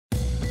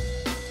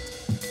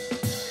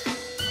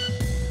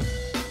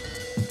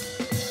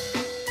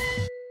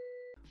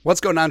What's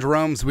going on,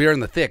 Jeromes? We are in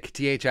the thick,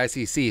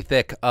 T-H-I-C-C,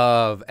 thick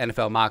of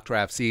NFL mock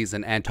draft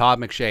season, and Todd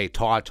McShay,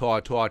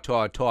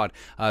 Todd,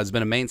 has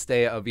been a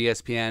mainstay of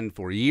ESPN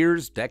for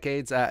years,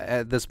 decades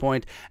at this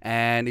point,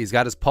 and he's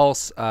got his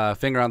pulse,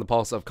 finger on the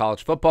pulse of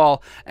college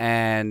football,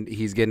 and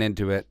he's getting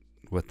into it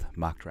with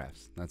mock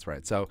drafts. That's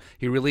right. So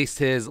he released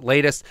his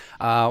latest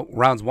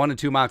rounds 1 and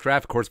 2 mock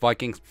draft. Of course,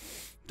 Vikings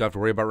don't have to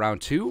worry about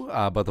round 2,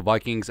 but the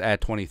Vikings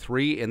at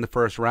 23 in the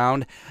first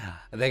round,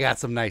 they got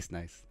some nice.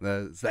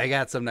 They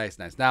got some nice.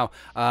 Now,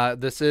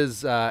 this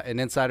is an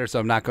insider, so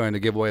I'm not going to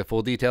give away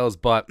full details,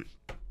 but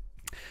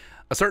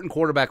a certain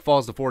quarterback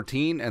falls to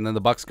 14, and then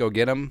the Bucs go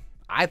get him.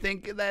 I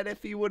think that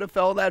if he would have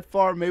fell that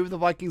far, maybe the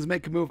Vikings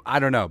make a move. I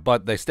don't know,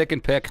 but they stick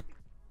and pick.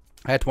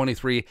 At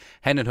 23,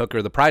 Hendon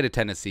Hooker, the pride of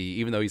Tennessee,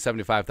 even though he's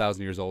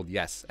 75,000 years old,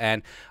 yes.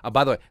 And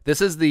by the way,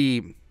 this is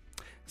the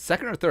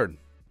second or third.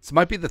 This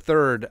might be the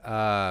third.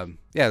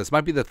 This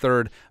might be the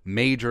third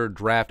major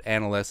draft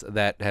analyst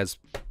that has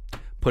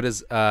put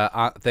his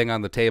thing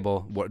on the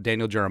table.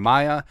 Daniel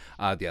Jeremiah,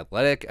 The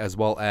Athletic, as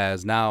well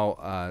as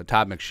now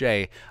Todd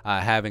McShay,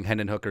 having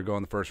Hendon Hooker go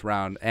in the first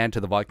round, and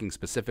to the Vikings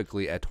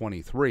specifically at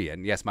 23.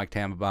 And yes, Mike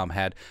Tannenbaum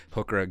had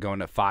Hooker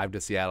going at 5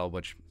 to Seattle,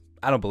 which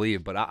I don't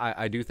believe, but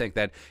I do think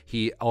that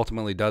he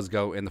ultimately does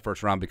go in the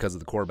first round because of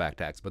the quarterback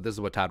tax. But this is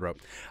what Todd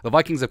wrote. The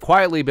Vikings have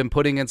quietly been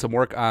putting in some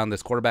work on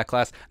this quarterback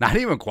class. Not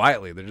even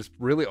quietly. They're just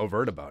really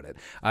overt about it.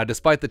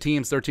 Despite the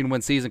team's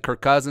 13-win season,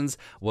 Kirk Cousins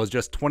was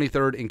just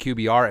 23rd in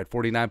QBR at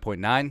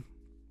 49.9.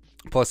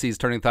 Plus, he's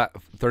turning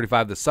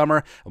 35 this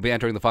summer. Will be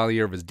entering the final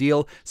year of his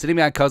deal. Sitting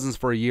behind Cousins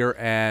for a year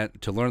and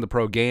to learn the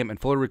pro game and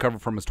fully recover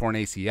from his torn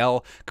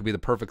ACL could be the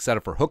perfect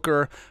setup for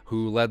Hooker,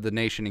 who led the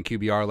nation in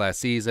QBR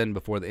last season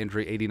before the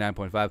injury,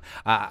 89.5.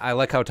 I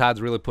like how Todd's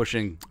really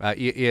pushing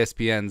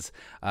ESPN's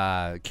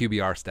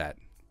QBR stat.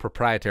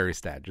 Proprietary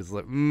stat. Just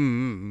like,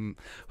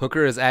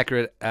 Hooker is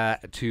accurate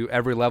to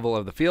every level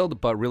of the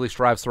field, but really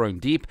strives throwing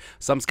deep.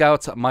 Some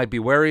scouts might be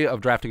wary of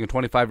drafting a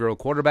 25-year-old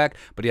quarterback,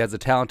 but he has the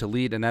talent to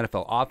lead an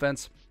NFL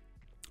offense.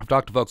 I've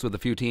talked to folks with a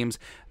few teams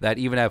that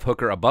even have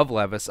Hooker above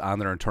Levis on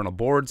their internal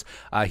boards.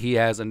 He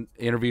has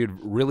interviewed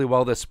really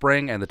well this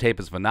spring, and the tape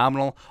is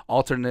phenomenal.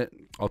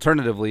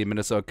 Alternatively,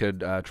 Minnesota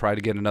could try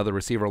to get another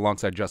receiver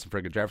alongside Justin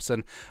Friggin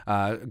Jefferson,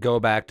 go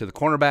back to the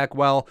cornerback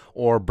well,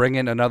 or bring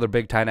in another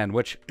big tight end,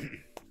 which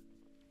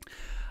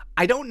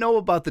I don't know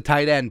about the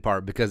tight end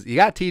part, because you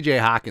got TJ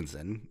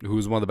Hawkinson,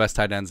 who's one of the best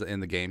tight ends in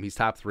the game. He's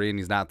top 3 and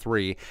he's not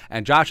 3.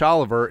 And Josh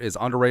Oliver is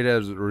underrated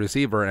as a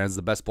receiver and is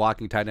the best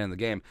blocking tight end in the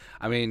game.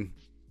 I mean,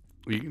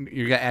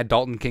 you're going to add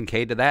Dalton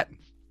Kincaid to that?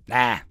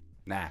 Nah.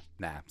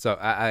 So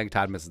I think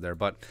Todd misses there.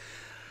 But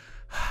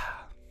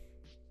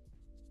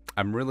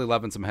I'm really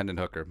loving some Hendon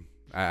Hooker.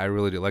 I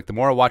really do. Like, the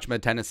more I watch him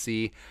at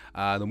Tennessee,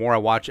 the more I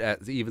watch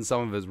at even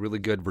some of his really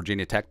good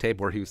Virginia Tech tape,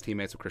 where he was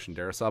teammates with Christian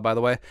Darrisaw, by the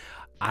way.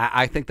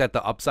 I think that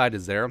the upside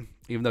is there.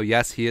 Even though,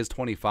 yes, he is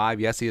 25.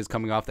 Yes, he is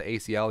coming off the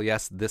ACL.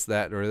 Yes, this,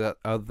 that, or that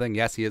other thing.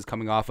 Yes, he is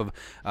coming off of,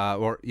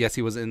 or yes,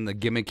 he was in the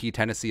gimmicky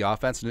Tennessee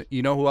offense.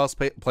 You know who else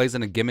plays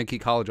in a gimmicky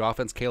college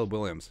offense? Caleb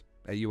Williams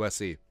at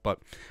USC. But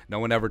no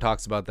one ever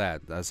talks about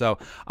that. So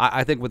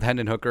I think with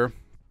Hendon Hooker,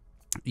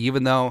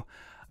 even though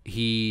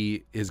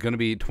he is going to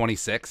be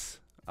 26,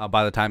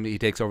 by the time he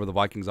takes over the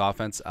Vikings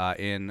offense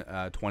in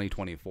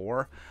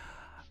 2024,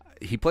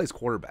 he plays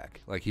quarterback.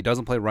 Like, he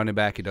doesn't play running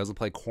back. He doesn't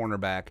play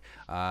cornerback.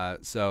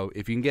 So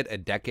if you can get a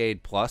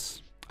decade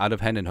plus out of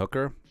Hendon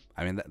Hooker,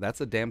 I mean, that's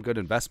a damn good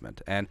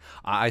investment. And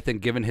I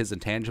think, given his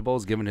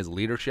intangibles, given his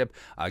leadership,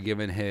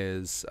 given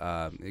his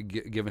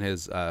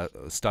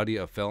study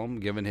of film,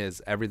 given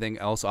his everything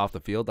else off the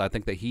field, I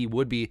think that he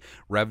would be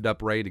revved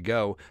up, ready to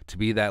go to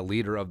be that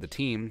leader of the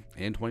team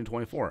in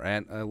 2024.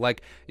 And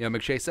like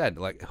McShay said,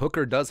 like,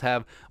 Hooker does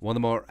have one of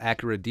the more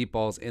accurate deep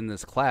balls in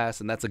this class,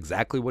 and that's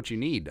exactly what you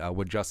need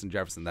with Justin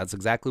Jefferson. That's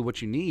exactly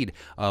what you need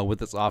with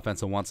this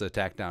offense and wants to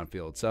attack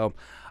downfield. So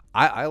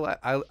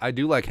I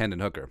do like Hendon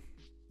Hooker.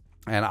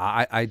 And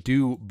I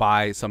do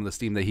buy some of the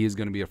steam that he is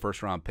going to be a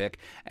first-round pick.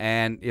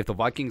 And if the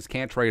Vikings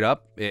can't trade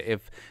up,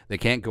 if they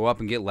can't go up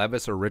and get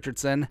Levis or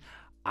Richardson,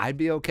 I'd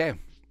be okay.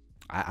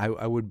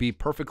 I would be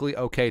perfectly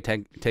okay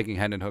taking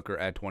Hendon Hooker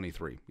at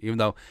 23. Even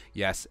though,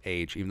 yes,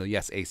 age. Even though,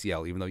 yes,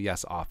 ACL. Even though,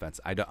 yes, offense.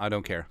 I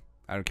don't care.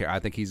 I don't care. I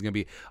think he's going to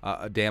be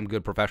a damn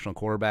good professional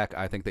quarterback.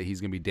 I think that he's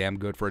going to be damn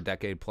good for a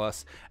decade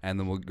plus, and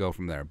then we'll go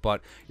from there.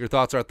 But your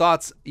thoughts are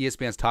thoughts.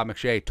 ESPN's Todd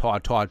McShay,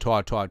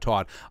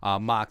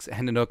 mocks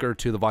Hendon Hooker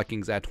to the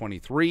Vikings at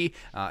 23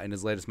 in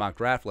his latest mock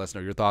draft. Let us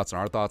know your thoughts and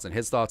our thoughts and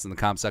his thoughts in the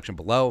comment section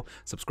below.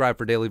 Subscribe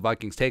for daily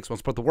Vikings takes.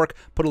 Once put the work,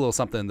 put a little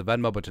something in the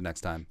Venmo. But till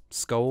next time,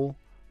 SKOL,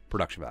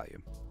 production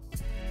value.